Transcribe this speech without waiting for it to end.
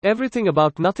Everything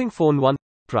about Nothing Phone 1.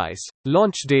 Price,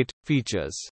 launch date,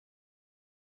 features.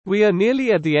 We are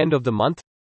nearly at the end of the month,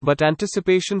 but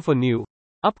anticipation for new,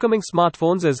 upcoming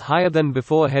smartphones is higher than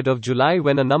before ahead of July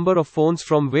when a number of phones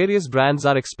from various brands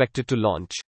are expected to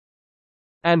launch.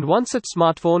 And one such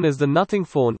smartphone is the Nothing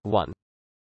Phone 1.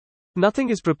 Nothing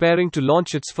is preparing to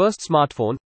launch its first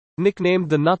smartphone,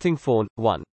 nicknamed the Nothing Phone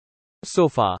 1. So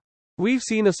far, we've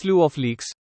seen a slew of leaks,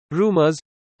 rumors,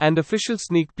 and official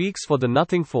sneak peeks for the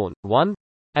Nothing Phone 1,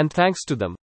 and thanks to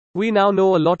them, we now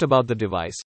know a lot about the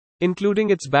device,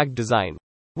 including its back design,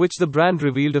 which the brand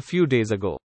revealed a few days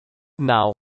ago.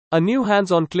 Now, a new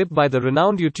hands-on clip by the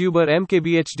renowned YouTuber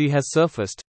MKBHD has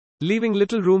surfaced, leaving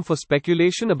little room for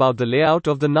speculation about the layout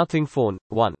of the Nothing Phone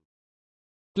 1.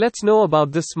 Let's know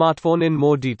about this smartphone in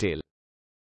more detail.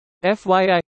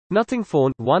 FYI, Nothing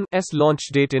Phone 1's launch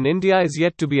date in India is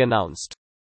yet to be announced,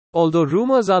 although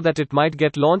rumors are that it might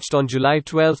get launched on July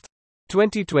 12,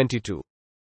 2022.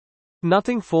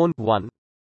 Nothing Phone 1.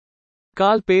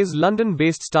 Carl Pei's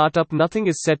London-based startup Nothing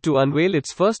is set to unveil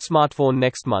its first smartphone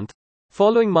next month,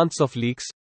 following months of leaks,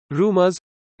 rumors,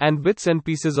 and bits and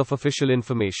pieces of official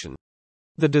information.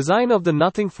 The design of the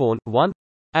Nothing Phone 1,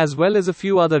 as well as a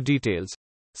few other details,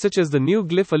 such as the new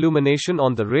glyph illumination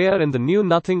on the rear and the new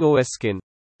Nothing OS skin,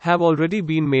 have already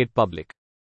been made public.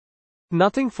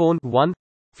 Nothing Phone 1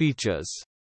 features.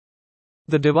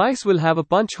 The device will have a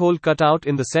punch hole cut out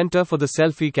in the center for the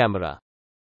selfie camera.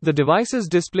 The device's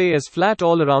display is flat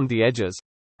all around the edges,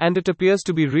 and it appears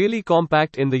to be really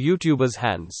compact in the YouTuber's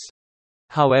hands.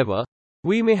 However,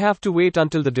 we may have to wait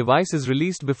until the device is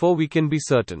released before we can be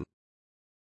certain.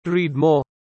 Read more.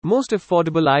 Most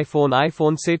affordable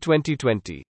iPhone say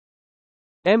 2020.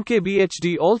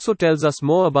 MKBHD also tells us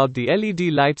more about the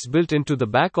LED lights built into the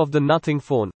back of the Nothing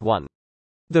Phone 1.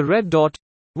 The red dot,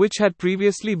 which had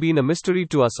previously been a mystery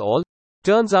to us all,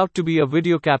 turns out to be a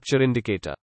video capture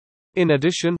indicator. In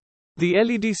addition, the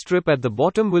LED strip at the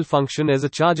bottom will function as a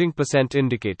charging percent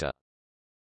indicator.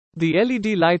 The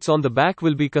LED lights on the back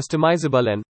will be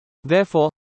customizable and, therefore,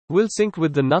 will sync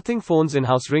with the Nothing Phone's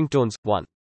in-house ringtones. 1.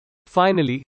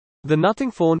 Finally, the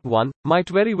Nothing Phone 1 might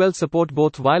very well support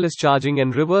both wireless charging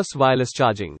and reverse wireless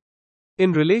charging.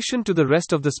 In relation to the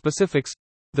rest of the specifics,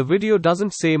 the video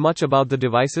doesn't say much about the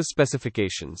device's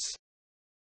specifications.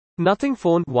 Nothing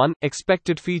Phone 1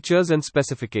 expected features and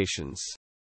specifications.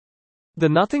 The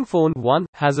Nothing Phone 1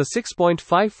 has a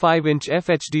 6.55-inch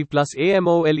FHD plus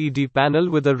AMOLED panel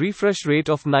with a refresh rate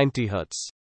of 90 Hz.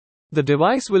 The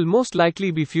device will most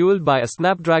likely be fueled by a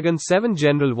Snapdragon 7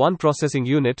 Gen 1 processing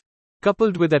unit,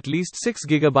 coupled with at least 6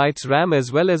 GB RAM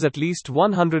as well as at least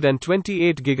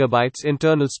 128 GB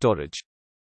internal storage.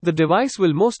 The device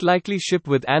will most likely ship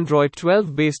with Android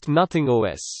 12-based Nothing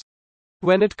OS.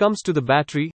 When it comes to the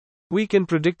battery, we can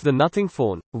predict the Nothing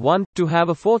Phone 1 to have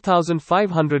a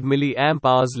 4500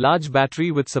 mAh large battery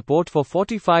with support for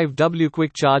 45W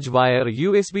quick charge via a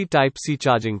USB Type-C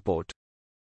charging port.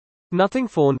 Nothing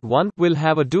Phone 1 will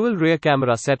have a dual rear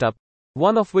camera setup,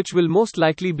 one of which will most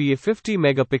likely be a 50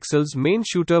 megapixels main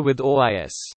shooter with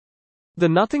OIS. The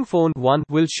Nothing Phone 1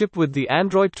 will ship with the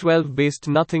Android 12-based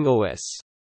Nothing OS.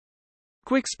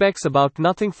 Quick specs about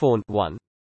Nothing Phone 1.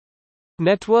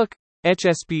 Network,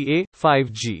 HSPA,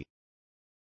 5G.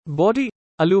 Body,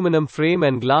 aluminum frame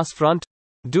and glass front,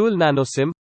 dual nano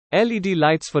SIM, LED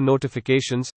lights for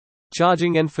notifications,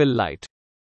 charging and fill light.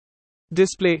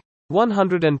 Display,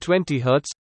 120 Hz,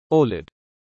 OLED.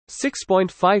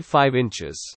 6.55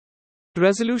 inches.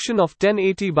 Resolution of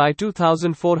 1080 by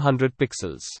 2400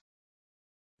 pixels.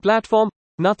 Platform,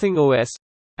 Nothing OS,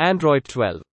 Android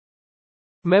 12.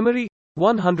 Memory,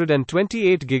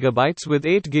 128 GB with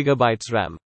 8 GB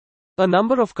RAM. A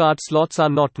number of card slots are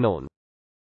not known.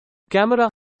 Camera,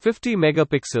 50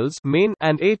 megapixels main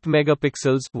and 8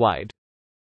 megapixels wide.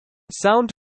 Sound,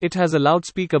 it has a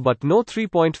loudspeaker but no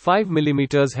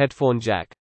 3.5mm headphone jack.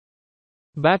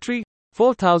 Battery,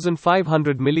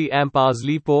 4500 mAh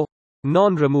LiPo,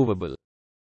 non-removable.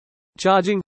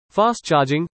 Charging, fast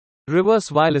charging,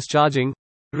 reverse wireless charging,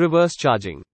 reverse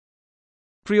charging.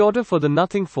 Pre-order for the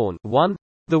Nothing Phone 1,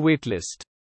 the waitlist.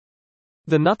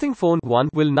 The Nothing Phone 1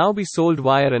 will now be sold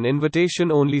via an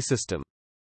invitation-only system.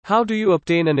 How do you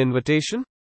obtain an invitation?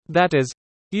 That is,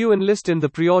 you enlist in the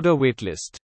pre-order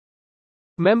waitlist.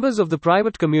 Members of the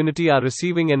private community are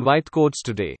receiving invite codes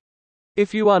today.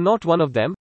 If you are not one of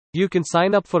them, you can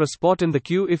sign up for a spot in the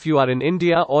queue if you are in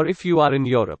India or if you are in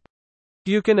Europe.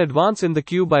 You can advance in the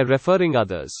queue by referring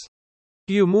others.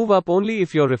 You move up only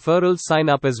if your referrals sign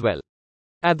up as well.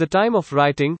 At the time of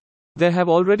writing, there have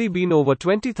already been over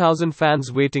 20,000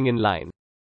 fans waiting in line.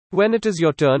 When it is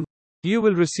your turn, you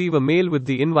will receive a mail with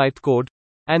the invite code,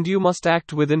 and you must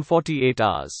act within 48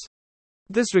 hours.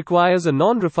 This requires a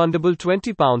non-refundable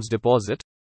 £20 deposit,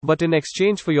 but in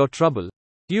exchange for your trouble,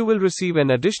 you will receive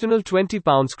an additional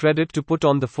 £20 credit to put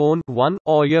on the phone 1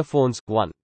 or earphones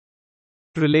 1.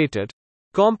 Related.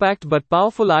 Compact but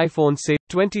powerful iPhone SE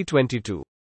 2022.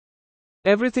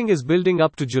 Everything is building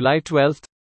up to July 12th,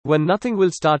 when nothing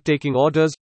will start taking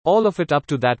orders. All of it up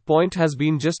to that point has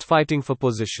been just fighting for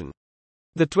position.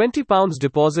 The £20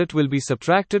 deposit will be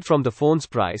subtracted from the phone's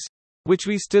price, which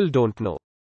we still don't know.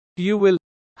 You will,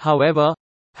 however,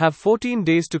 have 14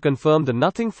 days to confirm the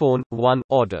Nothing Phone 1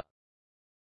 order.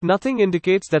 Nothing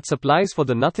indicates that supplies for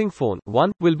the Nothing Phone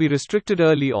 1 will be restricted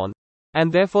early on,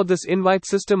 and therefore this invite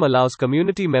system allows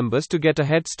community members to get a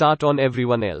head start on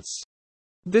everyone else.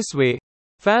 This way,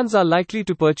 fans are likely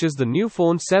to purchase the new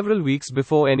phone several weeks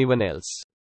before anyone else.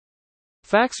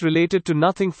 Facts related to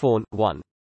Nothing Phone 1.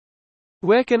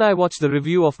 Where can I watch the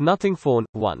review of Nothing Phone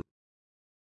 1?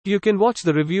 You can watch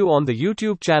the review on the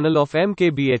YouTube channel of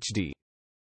MKBHD.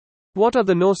 What are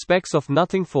the no specs of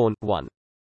Nothing Phone 1?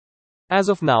 As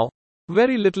of now,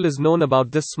 very little is known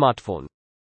about this smartphone.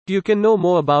 You can know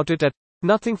more about it at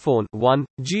Nothing Phone 1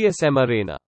 GSM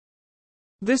Arena.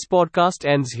 This podcast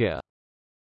ends here.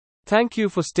 Thank you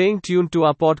for staying tuned to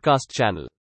our podcast channel.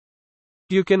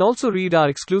 You can also read our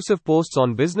exclusive posts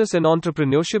on business and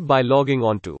entrepreneurship by logging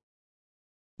on to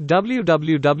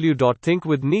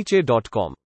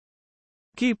www.thinkwithniche.com.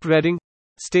 Keep reading,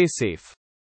 stay safe.